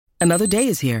Another day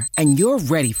is here, and you're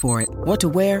ready for it. What to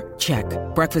wear? Check.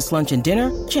 Breakfast, lunch, and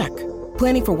dinner? Check.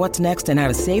 Planning for what's next and how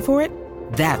to save for it?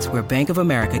 That's where Bank of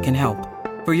America can help.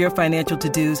 For your financial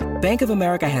to-dos, Bank of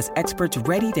America has experts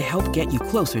ready to help get you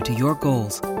closer to your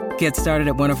goals. Get started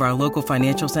at one of our local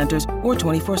financial centers or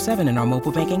 24/7 in our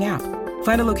mobile banking app.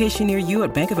 Find a location near you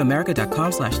at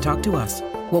bankofamerica.com/talktous.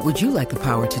 What would you like the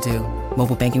power to do?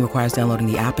 Mobile banking requires downloading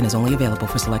the app and is only available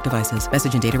for select devices.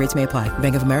 Message and data rates may apply.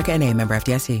 Bank of America N.A., member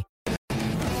FDIC.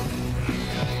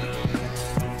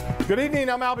 Good evening,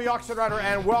 I'm Albie Oxenrider,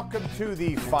 and welcome to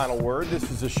The Final Word. This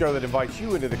is a show that invites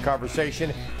you into the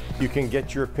conversation. You can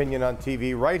get your opinion on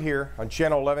TV right here on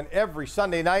Channel 11 every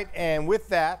Sunday night. And with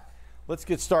that, let's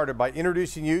get started by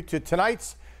introducing you to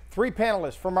tonight's three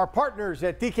panelists from our partners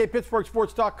at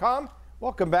DKPittsburghSports.com.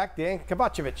 Welcome back, Dan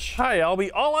Kovacevic. Hi, Albie.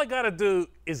 All I got to do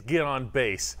is get on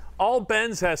base. All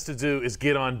Benz has to do is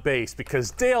get on base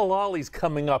because Dale Lolley's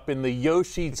coming up in the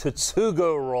Yoshi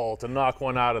Tsutsugo role to knock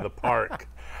one out of the park.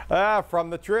 From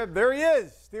the Trib, there he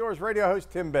is, Steelers radio host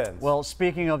Tim Benz. Well,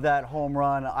 speaking of that home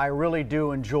run, I really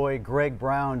do enjoy Greg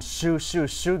Brown's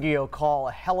Sugio call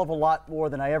a hell of a lot more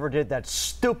than I ever did that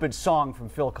stupid song from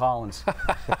Phil Collins.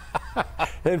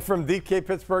 And from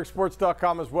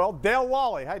DKPittsburghSports.com as well, Dale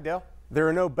Lolley. Hi, Dale. There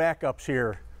are no backups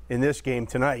here in this game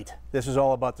tonight. This is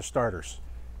all about the starters.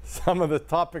 Some of the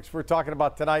topics we're talking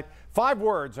about tonight. 5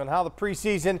 words on how the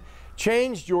preseason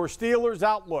changed your Steelers'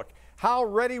 outlook. How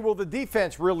ready will the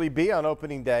defense really be on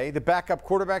opening day? The backup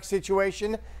quarterback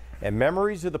situation and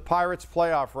memories of the Pirates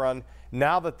playoff run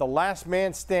now that the last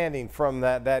man standing from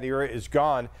that era is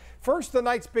gone. First,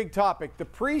 tonight's big topic. The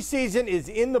preseason is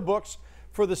in the books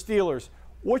for the Steelers.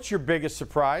 What's your biggest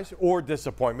surprise or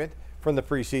disappointment from the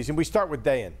preseason? We start with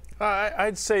Dan.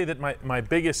 I'd say that my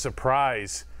biggest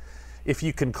surprise, if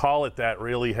you can call it that,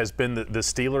 really has been the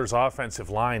Steelers'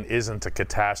 offensive line isn't a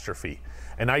catastrophe.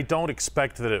 And I don't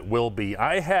expect that it will be.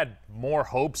 I had more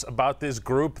hopes about this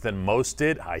group than most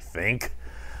did, I think.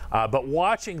 But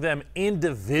watching them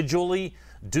individually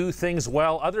do things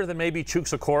well, other than maybe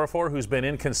Chuks Okorafor, who's been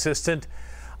inconsistent,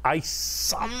 I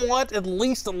somewhat, at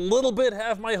least a little bit,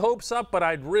 have my hopes up. But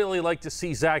I'd really like to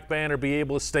see Zach Banner be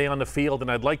able to stay on the field,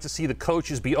 and I'd like to see the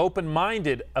coaches be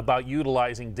open-minded about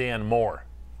utilizing Dan Moore.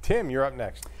 Tim, you're up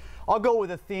next. I'll go with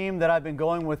a theme that I've been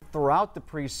going with throughout the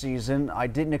preseason. I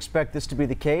didn't expect this to be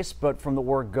the case, but from the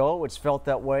word go, it's felt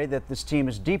that way, that this team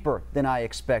is deeper than I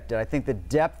expected. I think the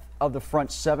depth of the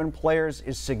front 7 players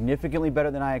is significantly better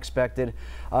than I expected.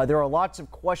 There are lots of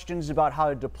questions about how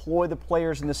to deploy the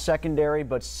players in the secondary,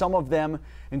 but some of them,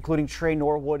 including Trey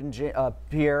Norwood and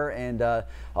Pierre, and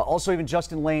also even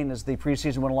Justin Lane as the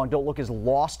preseason went along, don't look as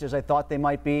lost as I thought they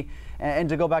might be. And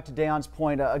to go back to Dan's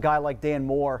point, a guy like Dan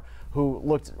Moore, who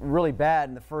looked really bad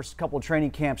in the first couple of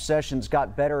training camp sessions,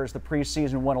 got better as the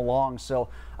preseason went along. So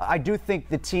I do think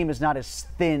the team is not as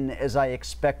thin as I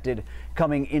expected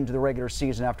coming into the regular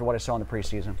season after what I saw in the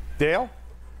preseason. Dale?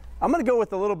 I'm going to go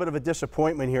with a little bit of a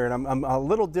disappointment here, and I'm a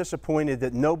little disappointed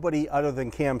that nobody other than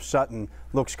Cam Sutton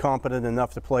looks competent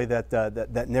enough to play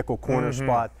that nickel corner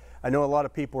spot. I know a lot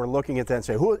of people are looking at that and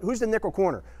say, who's the nickel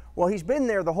corner? Well, he's been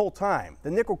there the whole time.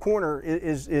 The nickel corner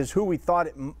is who we thought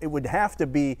it would have to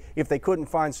be if they couldn't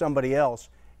find somebody else,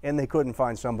 and they couldn't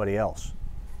find somebody else.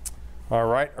 All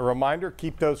right, a reminder,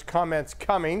 keep those comments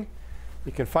coming.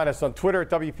 You can find us on Twitter at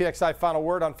WPXI Final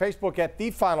Word, on Facebook at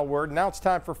The Final Word. Now it's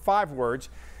time for 5 words.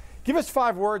 Give us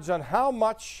 5 words on how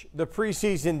much the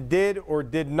preseason did or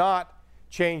did not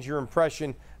change your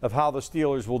impression of how the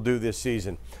Steelers will do this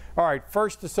season. All right,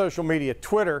 first to social media.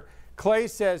 Twitter, Clay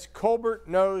says Colbert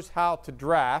knows how to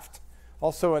draft.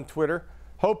 Also on Twitter,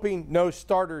 hoping no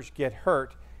starters get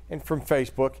hurt. And from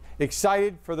Facebook,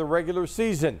 excited for the regular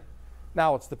season.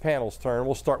 Now it's the panel's turn.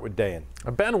 We'll start with Dan.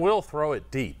 Ben will throw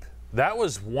it deep. That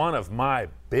was one of my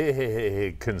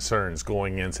big concerns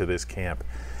going into this camp.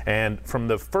 And from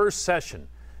the first session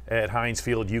at Heinz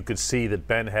Field, you could see that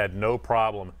Ben had no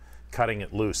problem cutting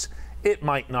it loose. It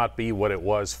might not be what it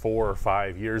was 4 or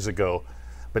 5 years ago,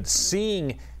 but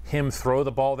seeing him throw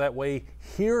the ball that way,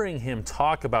 hearing him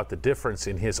talk about the difference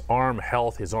in his arm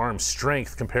health, his arm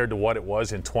strength compared to what it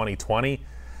was in 2020,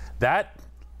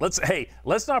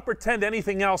 let's not pretend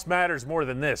anything else matters more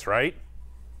than this, right?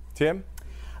 Tim?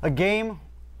 A game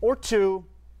or 2,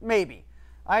 maybe.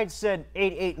 I had said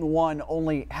 8-1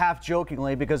 only half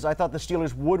jokingly because I thought the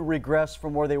Steelers would regress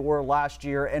from where they were last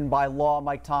year, and by law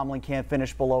Mike Tomlin can't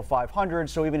finish below 500,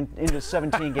 so even into a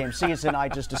 17-game season I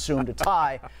just assumed a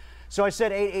tie. So I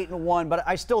said 8-1, but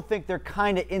I still think they're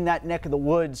kind of in that neck of the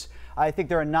woods. I think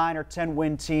they're a 9 or 10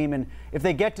 win team, and if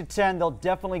they get to 10, they'll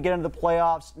definitely get into the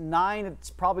playoffs. 9,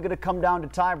 it's probably going to come down to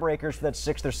tiebreakers for that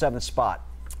 6th or 7th spot.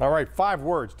 All right, 5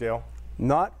 words, Dale.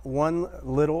 Not one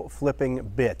little flipping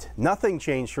bit. Nothing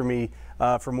changed for me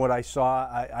from what I saw.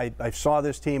 I saw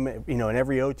this team, in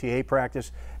every OTA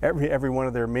practice, every one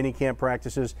of their mini camp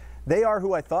practices. They are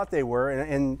who I thought they were,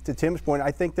 and to Tim's point,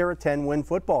 I think they're a 10-win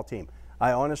football team.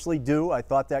 I honestly do. I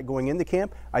thought that going into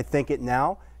camp. I think it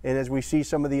now. And as we see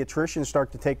some of the attrition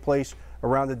start to take place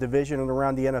around the division and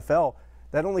around the NFL,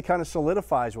 that only kind of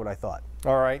solidifies what I thought.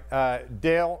 All right,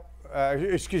 Dan,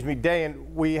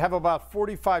 we have about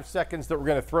 45 seconds that we're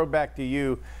going to throw back to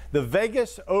you. The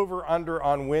Vegas over-under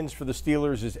on wins for the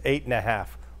Steelers is 8.5.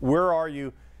 Where are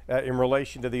you in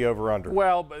relation to the over-under?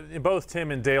 Well, both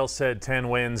Tim and Dale said 10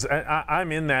 wins.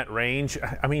 I'm in that range.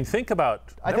 I mean, think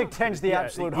about... I think 10's the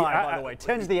absolute high, by the way.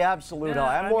 10's the absolute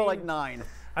high. I'm more like 9.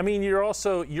 I mean,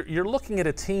 you're looking at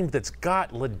a team that's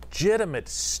got legitimate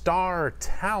star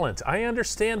talent. I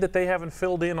understand that they haven't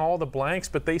filled in all the blanks,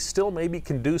 but they still maybe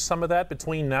can do some of that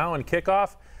between now and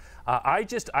kickoff.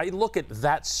 I look at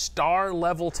that star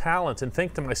level talent and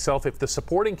think to myself, if the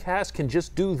supporting cast can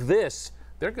just do this,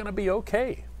 they're going to be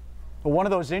okay. But one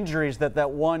of those injuries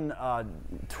that one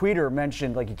tweeter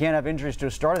mentioned, like you can't have injuries to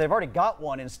a starter. They've already got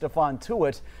one in Stephon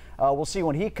Tuitt. We'll see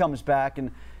when he comes back.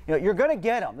 And you're going to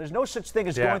get him. There's no such thing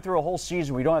as going through a whole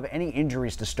season where you don't have any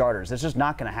injuries to starters. That's just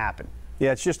not going to happen.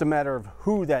 Yeah, it's just a matter of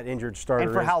who that injured starter is.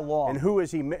 And for how long. And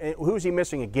who's he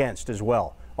missing against as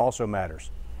well also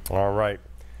matters. All right.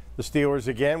 The Steelers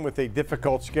again with a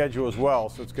difficult schedule as well,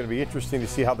 so it's going to be interesting to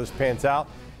see how this pans out.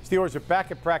 Steelers are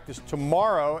back at practice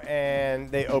tomorrow,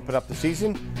 and they open up the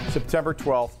season September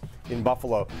 12th in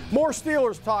Buffalo. More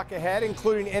Steelers talk ahead,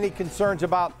 including any concerns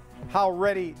about how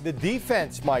ready the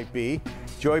defense might be.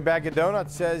 Joey Bag of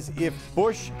Donuts says if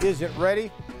Bush isn't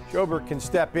ready, Schobert can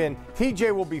step in.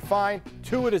 TJ will be fine.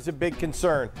 Tuitt is a big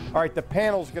concern. All right, the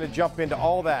panel's going to jump into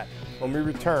all that when we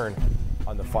return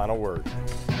on The Final Word.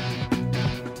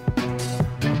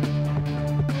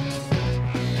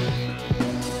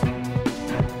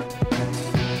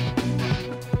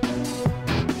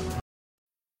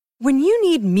 When you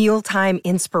need mealtime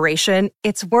inspiration,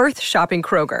 it's worth shopping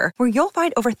Kroger, where you'll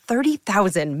find over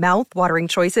 30,000 mouth-watering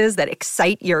choices that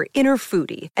excite your inner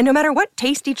foodie. And no matter what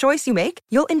tasty choice you make,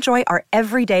 you'll enjoy our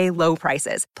everyday low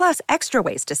prices, plus extra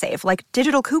ways to save, like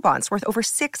digital coupons worth over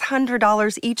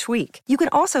 $600 each week. You can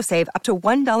also save up to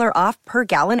 $1 off per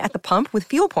gallon at the pump with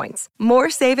fuel points.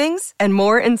 More savings and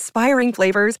more inspiring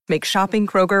flavors make shopping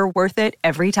Kroger worth it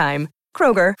every time.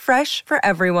 Kroger, fresh for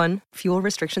everyone. Fuel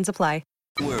restrictions apply.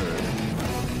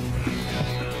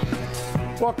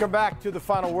 Welcome back to The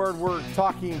Final Word. We're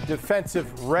talking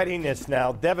defensive readiness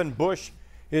now. Devin Bush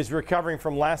is recovering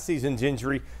from last season's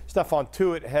injury. Stephon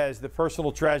Tuitt has the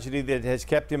personal tragedy that has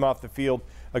kept him off the field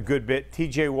a good bit.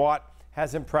 TJ Watt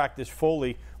hasn't practiced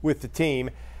fully with the team.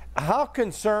 How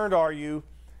concerned are you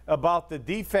about the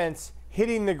defense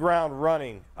hitting the ground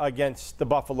running against the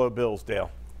Buffalo Bills, Dale?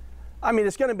 I mean,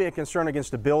 it's going to be a concern against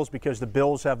the Bills because the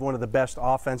Bills have one of the best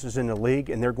offenses in the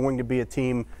league, and they're going to be a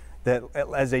team that,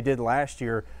 as they did last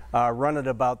year, run it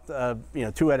about 2 out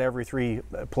of every 3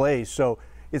 plays. So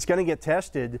it's going to get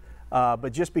tested.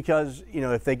 But just because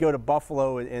if they go to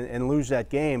Buffalo and lose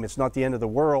that game, it's not the end of the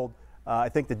world. I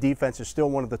think the defense is still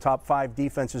one of the top 5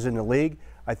 defenses in the league.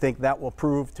 I think that will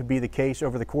prove to be the case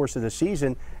over the course of the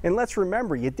season. And let's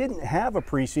remember, you didn't have a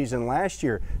preseason last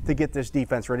year to get this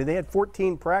defense ready. They had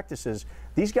 14 practices.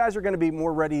 These guys are going to be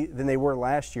more ready than they were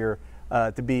last year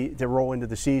to roll into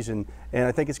the season. And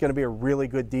I think it's going to be a really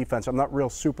good defense. I'm not real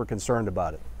super concerned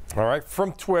about it. All right,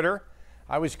 from Twitter,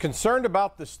 I was concerned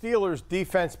about the Steelers'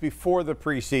 defense before the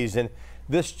preseason.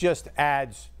 This just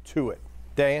adds to it.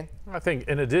 Dan? I think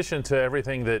in addition to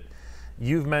everything that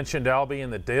you've mentioned, Albie,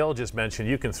 and that Dale just mentioned,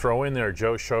 you can throw in there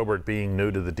Joe Schobert being new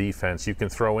to the defense. You can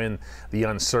throw in the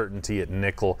uncertainty at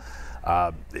nickel.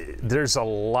 There's a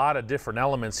lot of different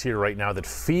elements here right now that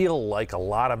feel like a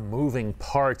lot of moving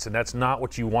parts, and that's not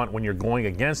what you want when you're going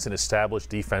against an established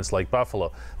defense like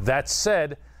Buffalo. That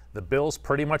said, the Bills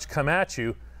pretty much come at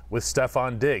you with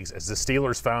Stephon Diggs, as the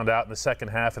Steelers found out in the second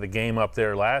half of the game up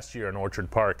there last year in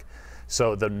Orchard Park.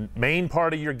 So the main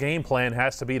part of your game plan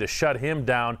has to be to shut him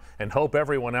down and hope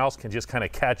everyone else can just kind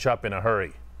of catch up in a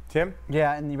hurry. Tim?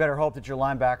 Yeah, and you better hope that your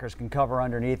linebackers can cover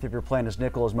underneath if you're playing as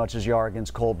nickel as much as you are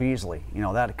against Cole Beasley.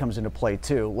 That comes into play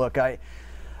too. Look,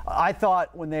 I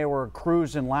thought when they were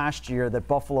cruising last year that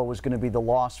Buffalo was going to be the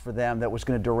loss for them that was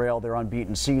going to derail their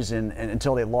unbeaten season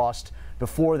until they lost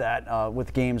before that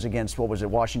with games against,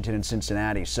 Washington and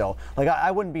Cincinnati. So, I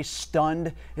wouldn't be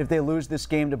stunned if they lose this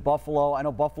game to Buffalo. I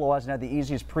know Buffalo hasn't had the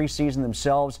easiest preseason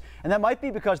themselves, and that might be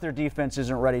because their defense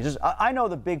isn't ready. I know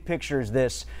the big picture is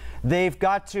this. They've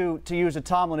got to use a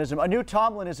Tomlinism, a new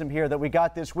Tomlinism here that we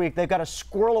got this week. They've got to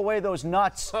squirrel away those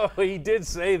nuts. Oh, he did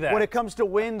say that. When it comes to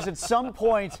wins at some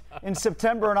point in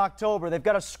September and October, they've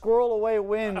got to squirrel away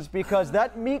wins because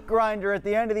that meat grinder at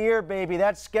the end of the year, baby,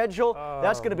 that schedule,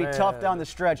 that's going to be tough down the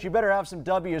stretch. You better have some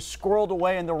W's squirreled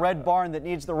away in the red barn that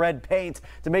needs the red paint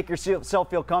to make yourself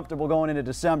feel comfortable going into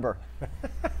December.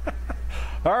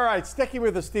 All right, sticking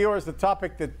with the Steelers, the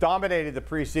topic that dominated the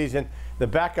preseason, the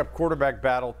backup quarterback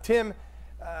battle. Tim,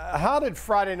 how did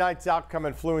Friday night's outcome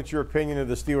influence your opinion of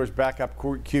the Steelers' backup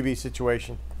QB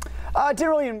situation? It didn't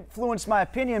really influence my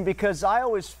opinion because I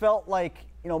always felt like,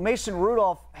 Mason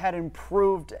Rudolph had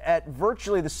improved at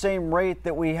virtually the same rate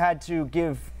that we had to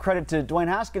give credit to Dwayne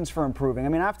Haskins for improving. I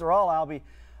mean, after all, Albie,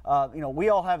 we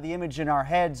all have the image in our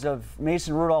heads of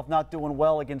Mason Rudolph not doing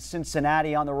well against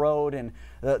Cincinnati on the road and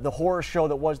the horror show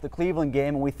that was the Cleveland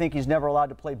game, and we think he's never allowed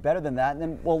to play better than that. And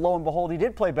then, well, lo and behold, he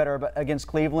did play better against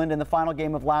Cleveland in the final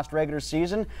game of last regular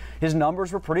season. His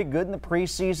numbers were pretty good in the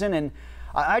preseason, and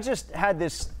I just had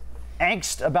this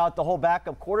angst about the whole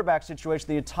backup quarterback situation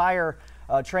the entire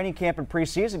training camp and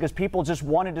preseason because people just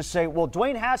wanted to say, well,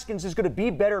 Dwayne Haskins is going to be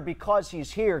better because he's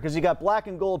here because he got black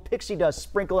and gold pixie dust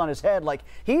sprinkled on his head. Like,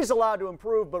 he's allowed to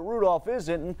improve, but Rudolph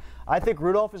isn't. And I think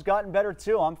Rudolph has gotten better,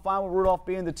 too. I'm fine with Rudolph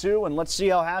being the 2, and let's see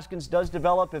how Haskins does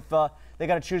develop if they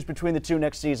got to choose between the 2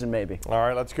 next season, maybe. All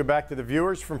right, let's go back to the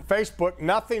viewers from Facebook.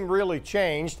 Nothing really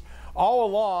changed. All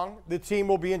along, the team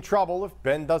will be in trouble if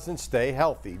Ben doesn't stay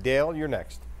healthy. Dale, you're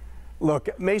next.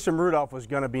 Look, Mason Rudolph was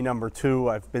going to be number 2.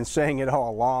 I've been saying it all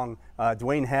along.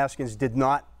 Dwayne Haskins did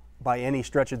not, by any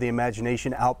stretch of the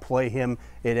imagination, outplay him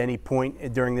at any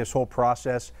point during this whole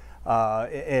process.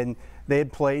 And they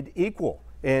had played equal.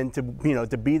 And to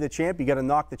be the champ, you got to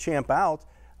knock the champ out.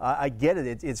 I get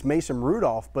it. It's Mason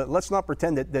Rudolph, but let's not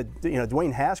pretend that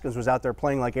Dwayne Haskins was out there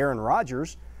playing like Aaron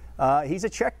Rodgers. He's a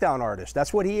check down artist.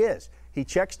 That's what he is. He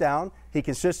checks down. He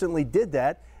consistently did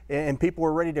that. And people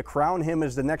are ready to crown him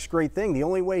as the next great thing. The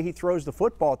only way he throws the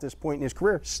football at this point in his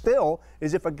career still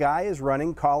is if a guy is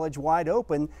running college wide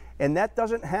open, and that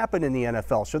doesn't happen in the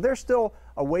NFL. So there's still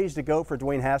a ways to go for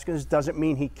Dwayne Haskins. Doesn't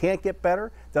mean he can't get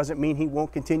better, doesn't mean he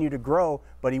won't continue to grow,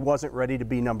 but he wasn't ready to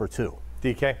be number 2.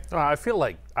 DK? I feel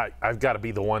like I've got to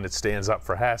be the one that stands up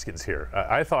for Haskins here.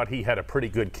 I thought he had a pretty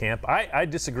good camp. I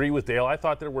disagree with Dale. I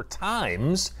thought there were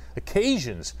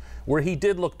occasions, where he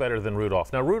did look better than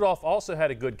Rudolph. Now, Rudolph also had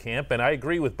a good camp, and I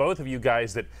agree with both of you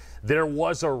guys that there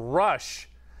was a rush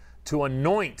to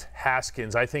anoint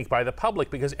Haskins, I think, by the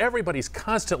public because everybody's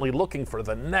constantly looking for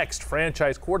the next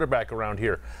franchise quarterback around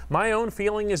here. My own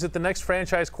feeling is that the next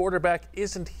franchise quarterback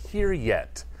isn't here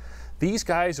yet. These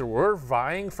guys were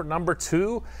vying for number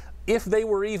 2. If they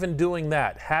were even doing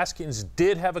that, Haskins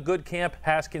did have a good camp.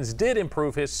 Haskins did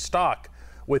improve his stock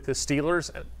with the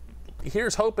Steelers.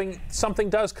 Here's hoping something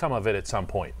does come of it at some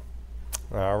point.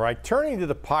 All right, turning to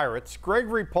the Pirates,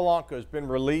 Gregory Polanco has been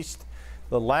released,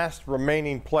 the last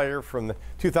remaining player from the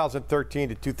 2013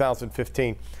 to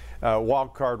 2015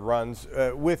 wild card runs.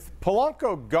 With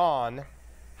Polanco gone,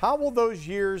 how will those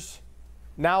years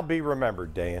now be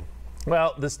remembered, Dan?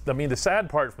 Well, the sad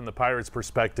part from the Pirates'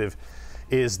 perspective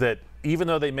is that even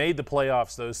though they made the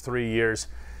playoffs those 3 years,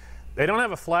 they don't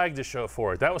have a flag to show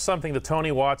for it. That was something that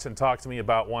Tony Watson talked to me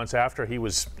about once after he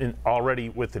was already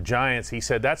with the Giants. He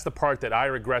said, that's the part that I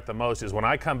regret the most is when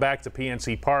I come back to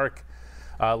PNC Park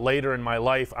later in my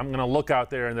life, I'm going to look out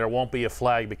there and there won't be a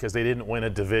flag because they didn't win a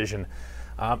division.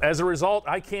 As a result,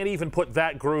 I can't even put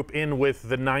that group in with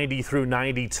the 90 through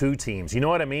 92 teams. You know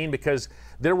what I mean? Because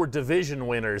there were division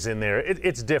winners in there.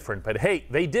 It's different. But, hey,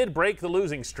 they did break the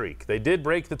losing streak. They did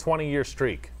break the 20-year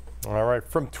streak. All right.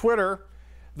 From Twitter,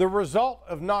 the result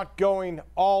of not going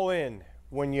all in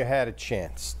when you had a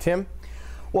chance. Tim?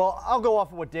 Well, I'll go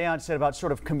off of what Deion said about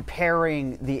sort of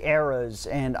comparing the eras,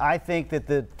 and I think that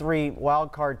the 3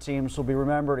 wildcard teams will be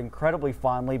remembered incredibly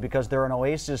fondly because they're an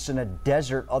oasis in a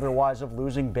desert otherwise of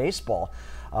losing baseball.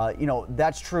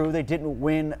 That's true. They didn't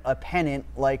win a pennant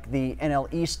like the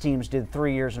NL East teams did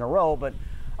 3 years in a row, but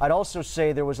I'd also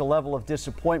say there was a level of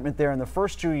disappointment there in the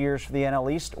first 2 years for the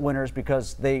NL East winners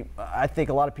because I think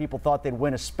a lot of people thought they'd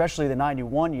win, especially the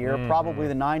 91 year, probably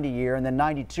the 90 year, and then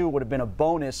 92 would have been a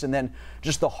bonus. And then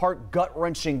just the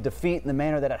gut-wrenching defeat in the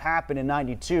manner that it happened in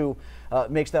 92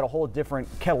 makes that a whole different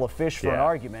kettle of fish for an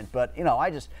argument. But,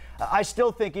 I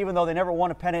still think even though they never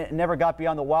won a pennant and never got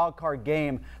beyond the wild card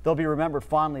game, they'll be remembered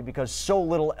fondly because so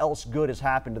little else good has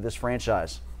happened to this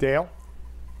franchise. Dale?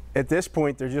 At this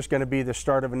point, they're just going to be the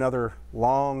start of another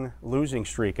long losing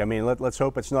streak. I mean, let's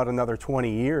hope it's not another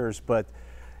 20 years. But,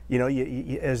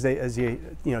 as Tim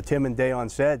and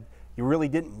Deion said, You really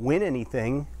didn't win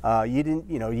anything. You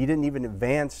didn't even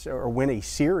advance or win a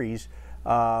series,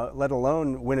 let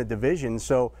alone win a division.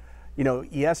 So,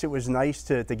 yes, it was nice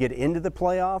to get into the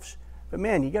playoffs, but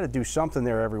man, you got to do something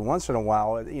there every once in a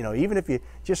while. Even if you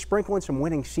just sprinkle in some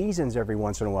winning seasons every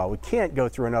once in a while. We can't go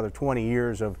through another 20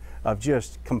 years of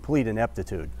just complete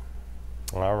ineptitude.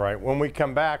 All right, when we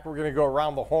come back, we're going to go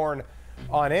around the horn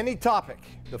on any topic.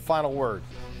 The final word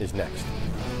is next.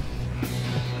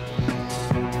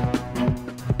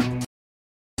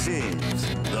 Is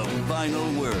the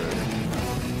final word.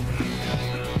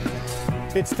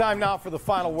 It's time now for the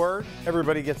final word.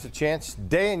 Everybody gets a chance.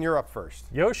 Dan, you're up first.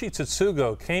 Yoshi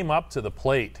Tsutsugo came up to the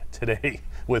plate today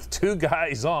with 2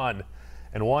 guys on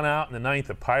and 1 out in the 9th.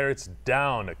 The Pirates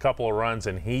down a couple of runs,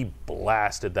 and he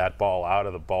blasted that ball out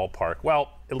of the ballpark.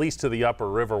 Well, at least to the upper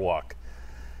Riverwalk.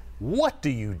 What do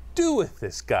you do with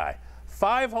this guy?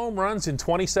 5 home runs in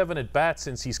 27 at-bats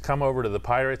since he's come over to the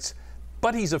Pirates,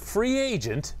 but he's a free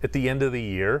agent at the end of the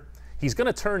year. He's going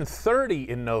to turn 30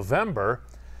 in November.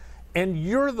 And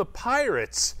you're the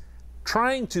Pirates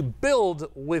trying to build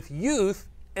with youth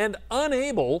and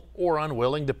unable or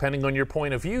unwilling, depending on your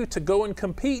point of view, to go and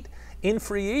compete in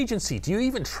free agency. Do you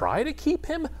even try to keep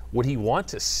him? Would he want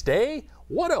to stay?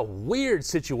 What a weird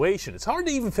situation. It's hard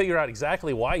to even figure out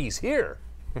exactly why he's here.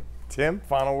 Tim,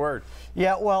 final word.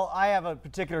 Yeah, well, I have a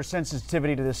particular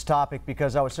sensitivity to this topic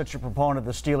because I was such a proponent of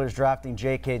the Steelers drafting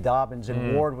J.K. Dobbins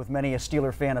and warred with many a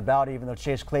Steeler fan about it, even though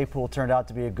Chase Claypool turned out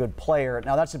to be a good player.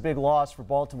 Now, that's a big loss for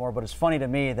Baltimore, but it's funny to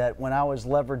me that when I was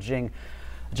leveraging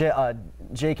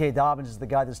J.K. Dobbins as the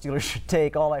guy the Steelers should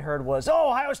take, all I heard was,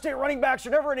 oh, Ohio State running backs are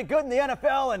never any good in the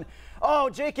NFL, and, oh,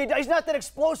 J.K. he's not that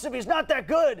explosive, he's not that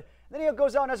good. Then he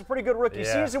goes out and has a pretty good rookie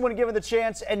season when given the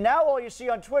chance. And now all you see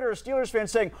on Twitter is Steelers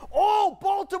fans saying, oh,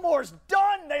 Baltimore's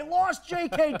done. They lost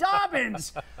J.K.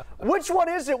 Dobbins. Which one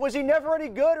is it? Was he never any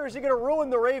good, or is he going to ruin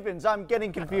the Ravens? I'm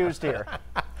getting confused here.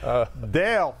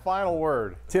 Dale, final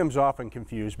word. Tim's often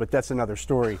confused, but that's another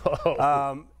story.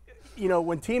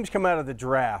 When teams come out of the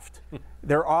draft,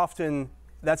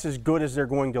 that's as good as they're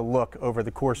going to look over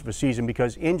the course of a season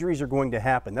because injuries are going to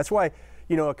happen. That's why,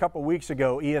 a couple weeks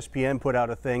ago, ESPN put out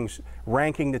a thing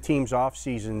ranking the team's off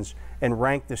seasons and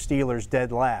ranked the Steelers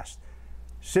dead last.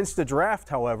 Since the draft,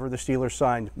 however, the Steelers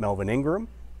signed Melvin Ingram.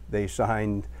 They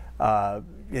signed,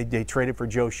 they traded for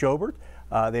Joe Schobert.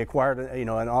 They acquired, an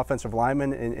offensive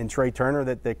lineman in Trey Turner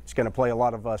that's going to play a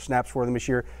lot of snaps for them this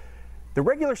year. The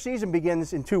regular season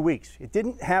begins in 2 weeks. It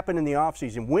didn't happen in the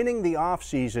offseason. Winning the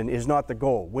offseason is not the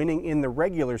goal. Winning in the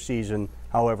regular season,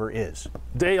 however, is.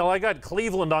 Dale, I got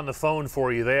Cleveland on the phone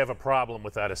for you. They have a problem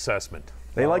with that assessment.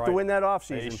 They like to win that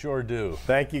offseason. They sure do.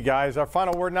 Thank you, guys. Our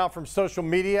final word now from social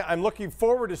media. I'm looking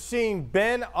forward to seeing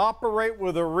Ben operate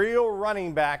with a real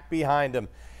running back behind him.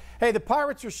 Hey, the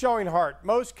Pirates are showing heart.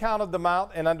 Most counted them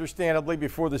out, and understandably,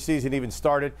 before the season even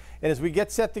started. And as we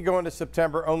get set to go into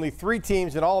September, only 3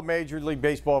 teams in all Major League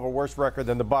Baseball have a worse record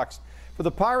than the Bucs. For the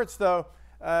Pirates, though,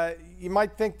 you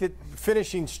might think that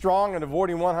finishing strong and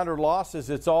avoiding 100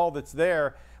 losses, it's all that's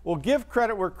there. Well, give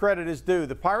credit where credit is due.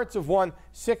 The Pirates have won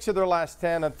 6 of their last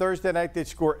 10. On Thursday night, they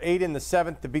scored 8 in the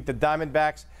 7th to beat the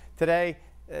Diamondbacks. Today,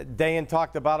 Dan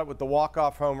talked about it with the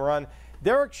walk-off home run.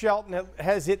 Derek Shelton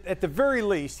has it, at the very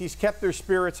least, he's kept their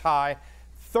spirits high.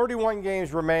 31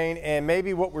 games remain, and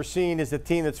maybe what we're seeing is a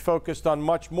team that's focused on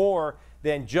much more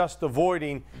than just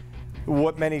avoiding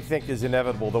what many think is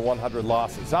inevitable, the 100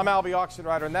 losses. I'm Albie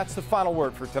Oxenrider, and that's the final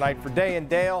word for tonight. For Day and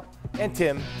Dale and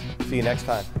Tim, see you next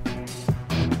time.